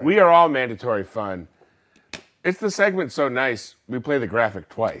us. That's right. We are all mandatory fun. It's the segment so nice, we play the graphic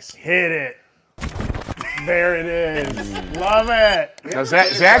twice. Hit it. There it is. Love it. Now,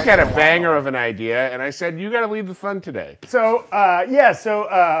 Zach had a banger of an idea, and I said, you got to lead the fun today. So,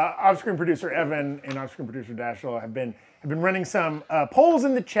 off-screen producer Evan and off-screen producer Dashiell have been running some polls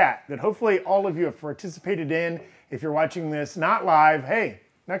in the chat that hopefully all of you have participated in. If you're watching this not live, hey,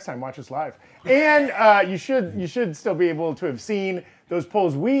 next time watch us live. And you should still be able to have seen those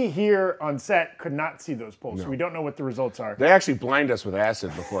polls. We here on set could not see those polls, so we don't know what the results are. They actually blind us with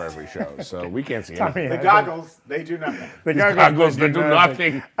acid before every show, so we can't see anything. The goggles, they do nothing. The Goggles, they do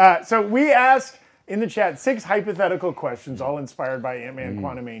nothing. So we asked in the chat 6 hypothetical questions, all inspired by Ant-Man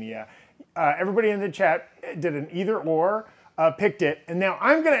Quantumania. Everybody in the chat did an either or, picked it, and now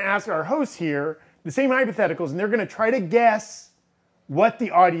I'm going to ask our hosts here the same hypotheticals, and they're going to try to guess what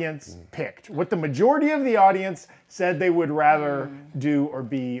the audience picked, what the majority of the audience said they would rather do or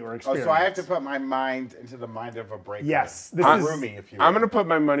be or experience. Oh, so I have to put my mind into the mind of a breaker. Yes. This is roomy, if you will. I'm going to put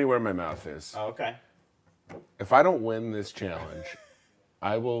my money where my mouth is. Oh, okay. If I don't win this challenge,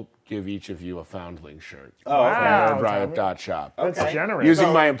 I will give each of you a Foundling shirt. Oh, okay. Wow, From Riot.shop. That's Okay. generous.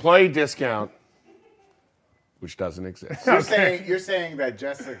 Using my employee discount, which doesn't exist. You're saying that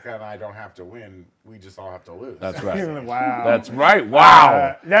Jessica and I don't have to win. We just all have to lose. That's right. Wow. That's right.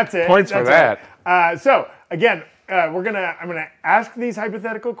 Wow. That's it. Points for That's that. it. So again, I'm gonna ask these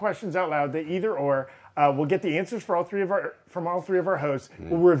hypothetical questions out loud. The either or. We'll get the answers for from all three of our hosts.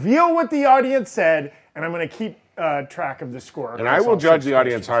 We'll reveal what the audience said, and I'm gonna keep track of the score. And I will judge the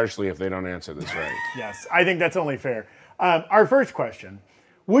audience harshly if they don't answer this right. Yes, I think that's only fair. Our first question: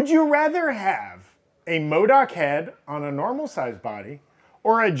 would you rather have a MODOK head on a normal-sized body,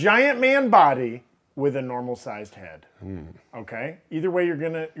 or a giant man body with a normal-sized head? Okay. Either way, you're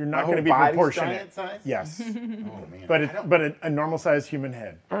not gonna be proportionate. Giant size? Yes, Oh man. but a normal-sized human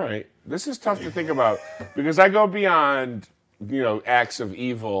head. All right. This is tough to think about because I go beyond, acts of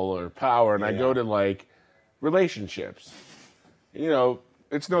evil or power, and I go to like relationships.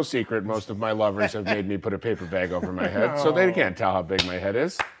 It's no secret most of my lovers have made me put a paper bag over my head, so they can't tell how big my head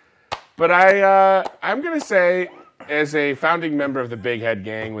is. But I'm going to say, as a founding member of the Big Head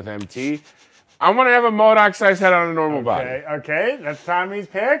Gang with MT, I want to have a MODOK-sized head on a normal body. Okay, that's Tommy's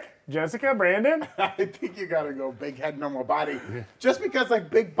pick. Jessica, Brandon? I think you gotta go big head, normal body. Just because like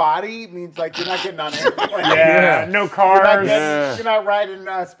big body means like you're not getting on airplanes. Yeah, no cars. You're not riding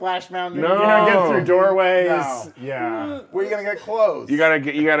Splash Mountain. No. You're not getting through doorways. No. Yeah. Where are you gonna get clothes? You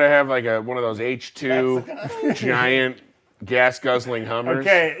gotta have like one of those H2 giant gas guzzling Hummers.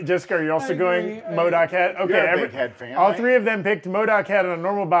 Okay, Jessica, are you also going MODOK head? Okay, You're a big head fan, all right? three of them picked MODOK head on a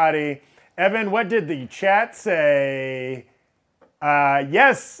normal body. Evan, what did the chat say?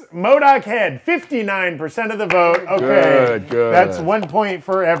 Yes, MODOK head, 59% of the vote. Okay, Good. That's 1 point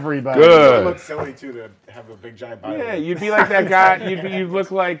for everybody. Good. It looks silly too to have a big giant body. Yeah, you'd be like that guy. You'd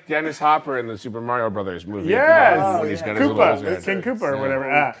look like Dennis Hopper in the Super Mario Brothers movie. Yes, When he's got his little Koopa, lizard. King Koopa or whatever.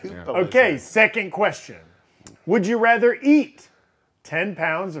 Koopa Okay, lizard. second question. Would you rather eat 10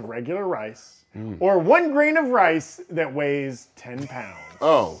 pounds of regular rice or 1 grain of rice that weighs 10 pounds?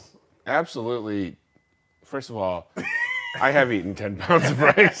 Oh, absolutely. First of all, I have eaten 10 pounds of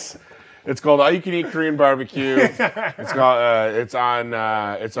rice. It's called All You Can Eat Korean Barbecue. It's called. It's on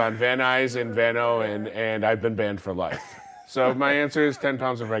Van Nuys and Vano, and I've been banned for life. So my answer is 10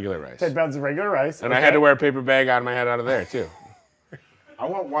 pounds of regular rice. 10 pounds of regular rice. And I had to wear a paper bag on my head out of there too. I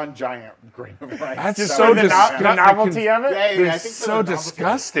want 1 giant grain of rice. That's Just so the disgusting. novelty of it? Yeah, I It's think for so the novelty.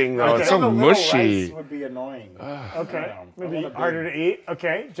 disgusting though. It's Just so a little mushy. rice would be annoying. Okay, I maybe want a big- harder to eat.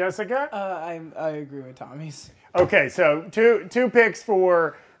 Okay, Jessica? I agree with Tommy's. Okay, so two picks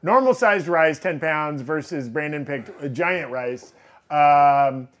for normal-sized rice, 10 pounds, versus Brandon picked a giant rice.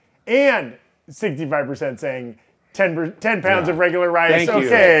 And 65% saying 10 pounds of regular rice. Thank you.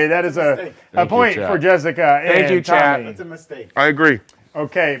 Okay, that is a point chat. for Jessica Thank and you, chat. Tommy. That's a mistake. I agree.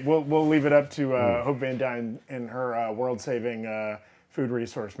 Okay, we'll leave it up to Hope Van Dyne and her world-saving food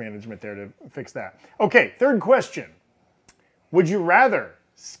resource management there to fix that. Okay, third question. Would you rather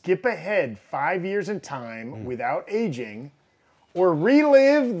skip ahead 5 years in time without aging, or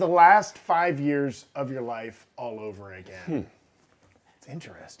relive the last 5 years of your life all over again? It's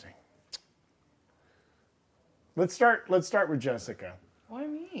interesting. Let's start with Jessica. Why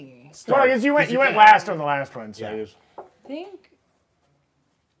me? Well, I guess you went last on the last one, so Yeah. I think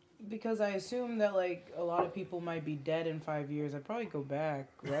because I assume that like a lot of people might be dead in 5 years, I'd probably go back,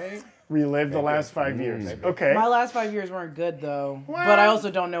 right? relive the last 5 years. Okay. My last 5 years weren't good though, but I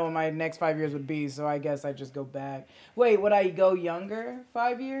also don't know what my next 5 years would be, so I guess I just go back. Wait, would I go younger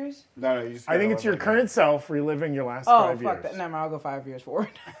 5 years? No, you just I think gotta it's your live current self reliving your last Oh, 5 years. fuck that. Never mind, I'll go 5 years forward.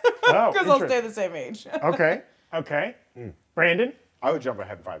 Oh, Because I'll stay interesting. the same age. Okay. Brandon, I would jump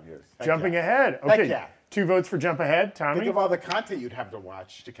ahead 5 years. Heck jumping yeah. ahead. Okay. yeah. 2 votes for jump ahead. Think Tommy? of all the content you'd have to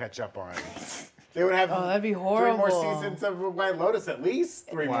watch to catch up on. They would have Oh, that'd be 3 horrible. more seasons of White Lotus, at least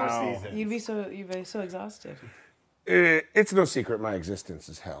 3 Wow. more seasons. You'd be so exhausted. It's no secret my existence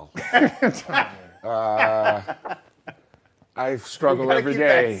is hell. I struggle gotta every keep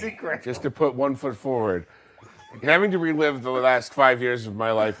that day secret. just to put one foot forward. Having to relive the last 5 years of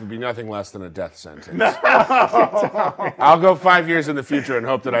my life would be nothing less than a death sentence. I'll go 5 years in the future and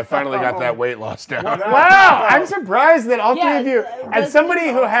hope that I finally got that weight loss down. Wow, I'm surprised that all Yeah, three of you, as does somebody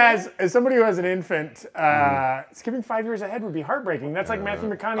this who also- has an infant, skipping 5 years ahead would be heartbreaking. That's like Matthew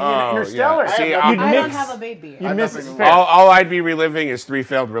McConaughey Oh, in Interstellar. yeah. See, You'd I miss, I don't have a baby. You'd miss nothing his to face. All I'd be reliving is 3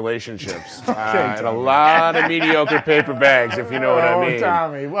 failed relationships and a lot of mediocre paper bags, if you know what I mean.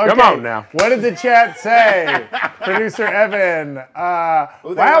 Tommy. Come Okay, on now. What did the chat say? Producer Evan. Wow,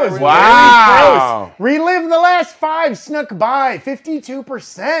 it's Wow. very close. Relive the last 5 snuck by,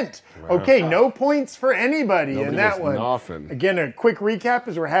 52%. Okay, no points for anybody in Nobody that was one. nothing. Again, a quick recap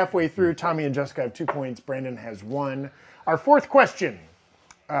as we're halfway through. Tommy and Jessica have 2 points. Brandon has 1. Our fourth question,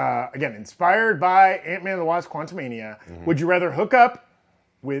 again, inspired by Ant-Man and the Wasp: Quantumania. Would you rather hook up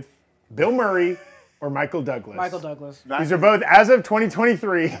with Bill Murray or Michael Douglas? Michael Douglas. These are both as of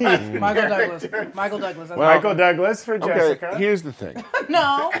 2023. Michael Douglas. Michael Douglas. That's Michael Douglas for Jessica. Okay, here's the thing.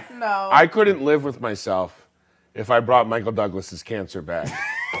 No. I couldn't live with myself if I brought Michael Douglas's cancer back.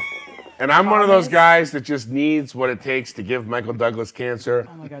 And I'm one of those guys that just needs what it takes to give Michael Douglas cancer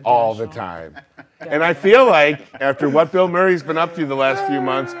my God, all Dash, the Sean. time. And I feel like after what Bill Murray's been up to the last few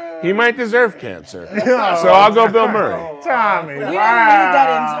months, he might deserve cancer. So I'll go Bill Murray. Tommy, We don't need wow.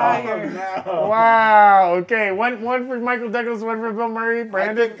 that entire. Wow. Okay, one for Michael Douglas, 1 for Bill Murray.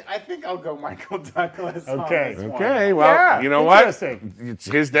 Brandon? I think I'll go Michael Douglas. on Okay. this one. Okay, well, Yeah, you know what? interesting. It's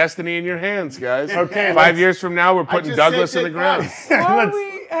his destiny in your hands, guys. Okay, 5 years from now, we're putting just Douglas said in the ground. advice. Why are Let's-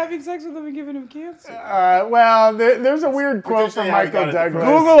 we having sex with him and giving him cancer? Well, there's a weird quote from Potentially how he Michael got it Douglas.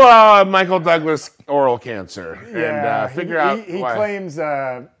 Google Michael Douglas oral cancer Yeah, and figure out he why. claims,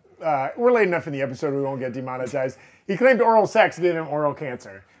 we're late enough in the episode, we won't get demonetized. He claimed oral sex gave him oral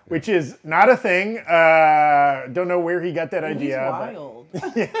cancer, which is not a thing. Don't know where he got that He's idea. wild. But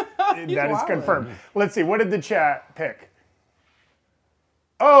that is wildin'. confirmed. Let's see, what did the chat pick?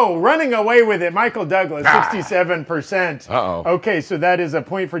 Oh, running away with it, Michael Douglas, 67%. Uh-oh. Okay, so that is a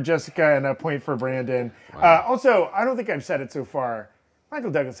point for Jessica and a point for Brandon. Also, I don't think I've said it so far.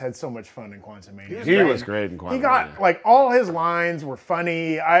 Michael Douglas had so much fun in Quantumania. He was great in Quantum. He got, like, all his lines were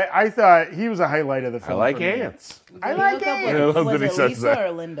funny. I thought he was a highlight of the I film. like for me. ants. I Did he like hook up ants. with- I love Was that he it says Lisa that.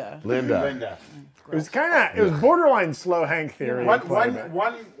 or Linda? Linda. Linda. It was it was borderline slow Hank theory. One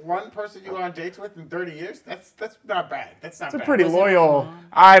person you go on dates with in 30 years? That's not bad. That's not It's a bad. pretty loyal.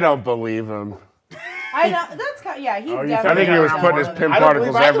 I don't believe him. I know that's kind. Yeah, he you definitely. think I think he Yeah, was yeah, putting his yeah. pin I don't particles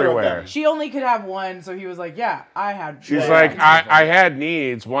believe either of everywhere. them. She only could have one, so he was like, "Yeah, I had." She's Yeah, like, yeah. I had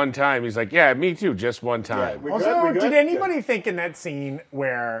needs one time. He's like, yeah, me too, just one time. we Also, good? We did good? anybody think in that scene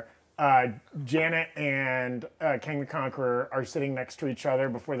where Janet and Kang the Conqueror are sitting next to each other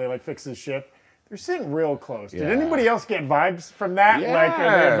before they like fix his ship? They're sitting real close. Did Yeah. anybody else get vibes from that? Like,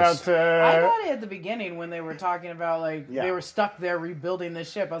 are they about Yes. I to? thought it at the beginning when they were talking about like Yeah. they were stuck there rebuilding the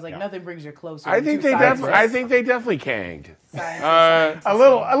ship. I was like, nothing brings you closer. I than think two they scientists. definitely canged. Scientists. A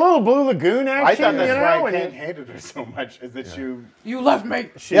little Blue Lagoon I action, thought that's you know? why when Kang he- hated her so much, is that You left me.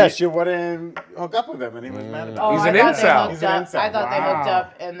 she wouldn't hook up with him, and he was mad about Oh, it. He's I an thought they incel. hooked He's an up. incel. I thought they hooked Wow.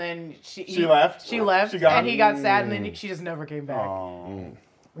 up, and then she left? She left, She got- and he got sad, and then she just never came back. Oh.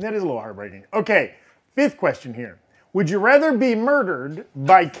 That is a little heartbreaking. Okay, fifth question here. Would you rather be murdered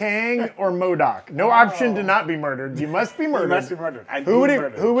by Kang or MODOK? No option to not be murdered. You must be murdered. You must be murdered. Who would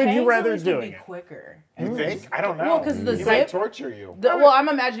you Kang's rather always gonna doing be it? quicker. You think? I don't know. Well, 'cause the he zip- might torture you. Well, I'm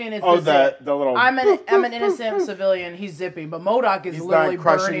imagining it's the zip. little. I'm an innocent civilian. He's zipping, but MODOK is He's literally not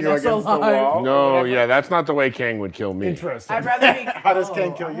crushing burning you us against the alive. wall. No, yeah, that's not the way Kang would kill me. Interesting. I'd rather be. How does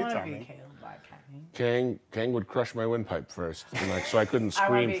Kang kill I you, wanna Tommy? be killed by Kang. Kang would crush my windpipe first, and so I couldn't I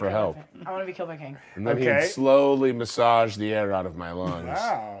wanna scream be for killed help. by- I want to be killed by Kang. And then Okay. he'd slowly massage the air out of my lungs.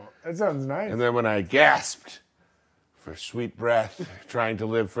 Wow, that sounds nice. And then when I gasped for sweet breath, trying to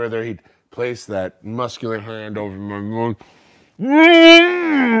live further, he'd place that muscular hand over my lung.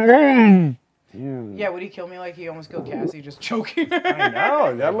 Yeah, would he kill me like he almost killed Cassie, just choking her? I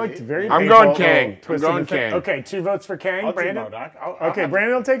know, that looked very I'm painful. going Kang. Oh, I'm twisted going the thing. Kang. Okay, 2 votes for Kang. I'll do Brandon? MODOK. Okay,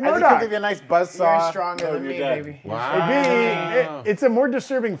 Brandon will take I think he'll give MODOK. you a nice buzzsaw. You're stronger Oh, than you're me, dead. baby. Wow. It's a more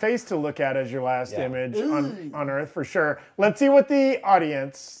disturbing face to look at as your last Yeah. image on Earth, for sure. Let's see what the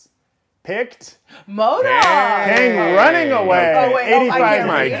audience picked. MODOK! Kang running away. Oh, wait, I 85. can't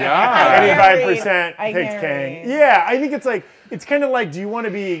my read. God. I can't 85% read. I picked can't Kang. read. Yeah, I think it's kind of like, do you want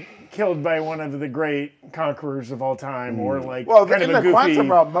to be killed by one of the great conquerors of all time, or like Well, kind in of a the goofy?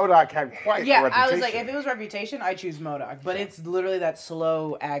 quantum realm, MODOK had quite a Yeah, reputation. I was like, if it was reputation, I choose MODOK. But it's literally that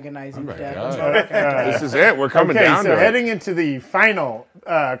slow, agonizing my death. God. This is it. We're coming Okay, down so to heading into the final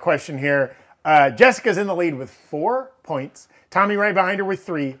question here, Jessica's in the lead with 4 points. Tommy right behind her with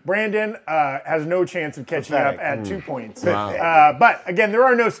 3. Brandon has no chance of catching Pathetic. up at 2 points. Wow. But again, there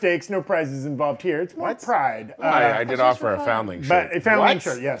are no stakes, no prizes involved here. It's more pride. I did offer a foundling shirt. But a foundling What?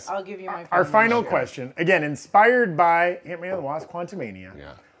 shirt, yes. I'll give you my Our phone final number. question, again, inspired by Ant-Man and the Wasp: Quantumania.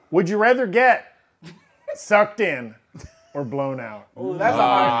 Yeah. Would you rather get sucked in or blown out? Ooh, that's a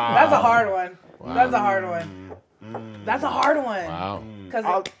hard one. That's a hard one. That's a hard one. Wow.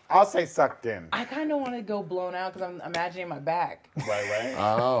 Because I'll say sucked in. I kind of want to go blown out because I'm imagining my back. Right.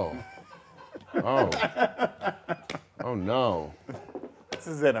 Oh. Oh. Oh no. This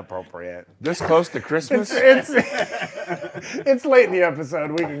is inappropriate. This close to Christmas? It's late in the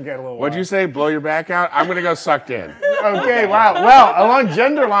episode. We can get a little. What'd you say? Blow your back out? I'm gonna go sucked in. Okay, wow. Well, along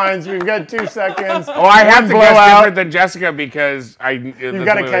gender lines, we've got 2 seconds. Oh, I have to blow guess out. different than Jessica because You've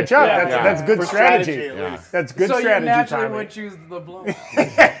got to catch up. That's good For strategy. strategy, at least. That's good So you strategy, naturally Tommy. would choose the blown.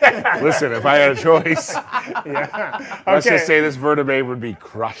 Listen, if I had a choice, Yeah. let's Okay. just say this vertebrae would be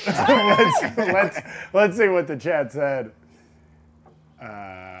crushed. let's see what the chat said.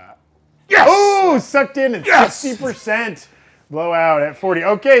 Yes! Oh, sucked in at Yes! 60%. Blowout at 40.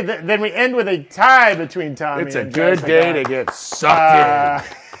 Okay, then we end with a tie between Tommy It's a and good Jessica. day to get sucked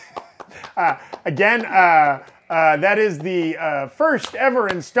Again, that is the first ever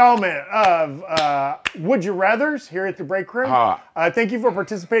installment of Would You Rathers here at the Breakroom. Thank you for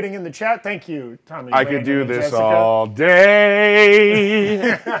participating in the chat. Thank you, Tommy. in. I could Brandon, do and this Jessica. all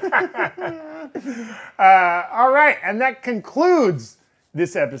day. All right, and that concludes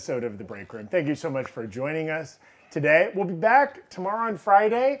this episode of the Breakroom. Thank you so much for joining us today. We'll be back tomorrow on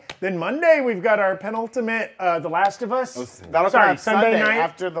Friday. Then Monday, we've got our penultimate The Last of Us. That'll Sorry, come out Sunday Sunday night.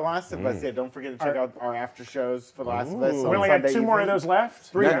 after The Last of Us. Yeah, don't forget to check out our after shows for The Last of Us. We only got 2 more of those left.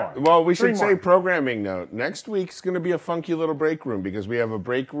 3 Yeah. more. Well, we 3 should more. say programming note. Next week's going to be a funky little break room because we have a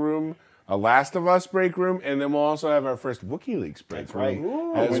break room, a Last of Us break room, and then we'll also have our first WikiLeaks break That's right.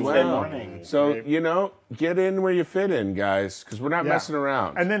 room as Wednesday well. morning. So, get in where you fit in, guys, because we're not messing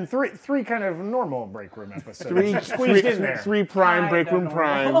around. And then three kind of normal break room episodes. Three squeezed in there. Three prime Kinda break room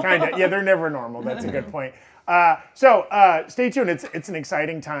prime. Kind of. Yeah, they're never normal. That's a good point. So stay tuned. It's an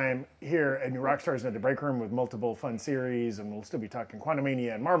exciting time here at New Rockstars at the Break Room with multiple fun series, and we'll still be talking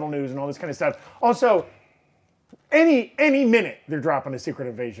Quantumania and Marvel news and all this kind of stuff. Also, any minute they're dropping a Secret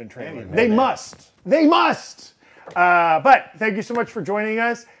Invasion trailer. They must. But thank you so much for joining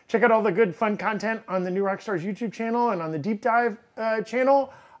us. Check out all the good, fun content on the New Rockstars YouTube channel and on the Deep Dive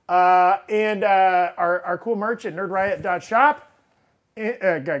channel. And our cool merch at nerdriot.shop.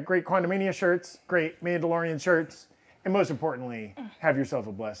 Got great Quantumania shirts, great Mandalorian shirts, and most importantly, have yourself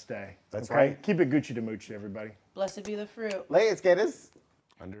a blessed day. That's right. Keep it Gucci to Mooch, everybody. Blessed be the fruit. Lay it, skaters.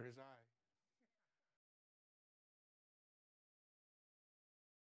 Under his eye.